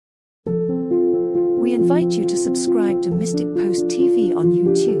We invite you to subscribe to Mystic Post TV on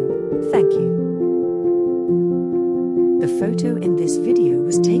YouTube. Thank you. The photo in this video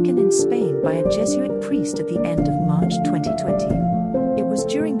was taken in Spain by a Jesuit priest at the end of March 2020. It was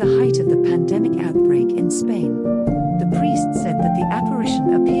during the height of the pandemic outbreak in Spain. The priest said that the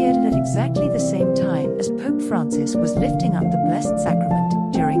apparition appeared at exactly the same time as Pope Francis was lifting up the Blessed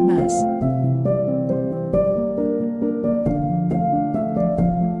Sacrament during Mass.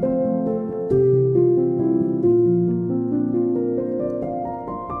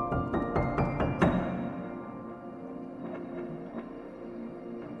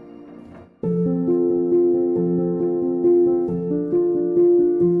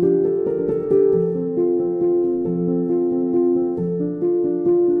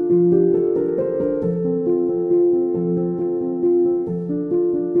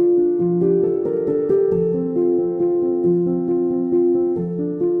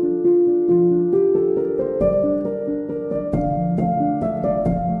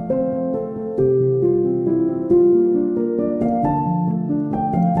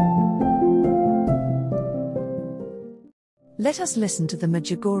 Let us listen to the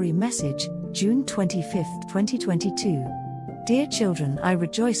Medjugorje message, June 25, 2022. Dear children, I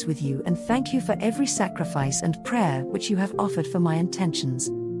rejoice with you and thank you for every sacrifice and prayer which you have offered for my intentions.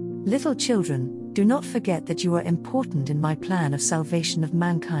 Little children, do not forget that you are important in my plan of salvation of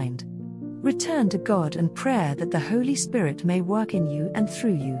mankind. Return to God and prayer that the Holy Spirit may work in you and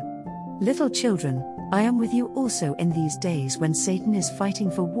through you. Little children, I am with you also in these days when Satan is fighting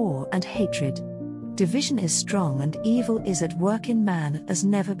for war and hatred. Division is strong and evil is at work in man as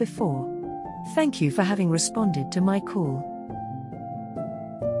never before. Thank you for having responded to my call.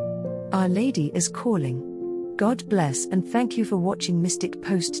 Our Lady is calling. God bless and thank you for watching Mystic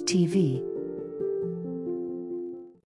Post TV.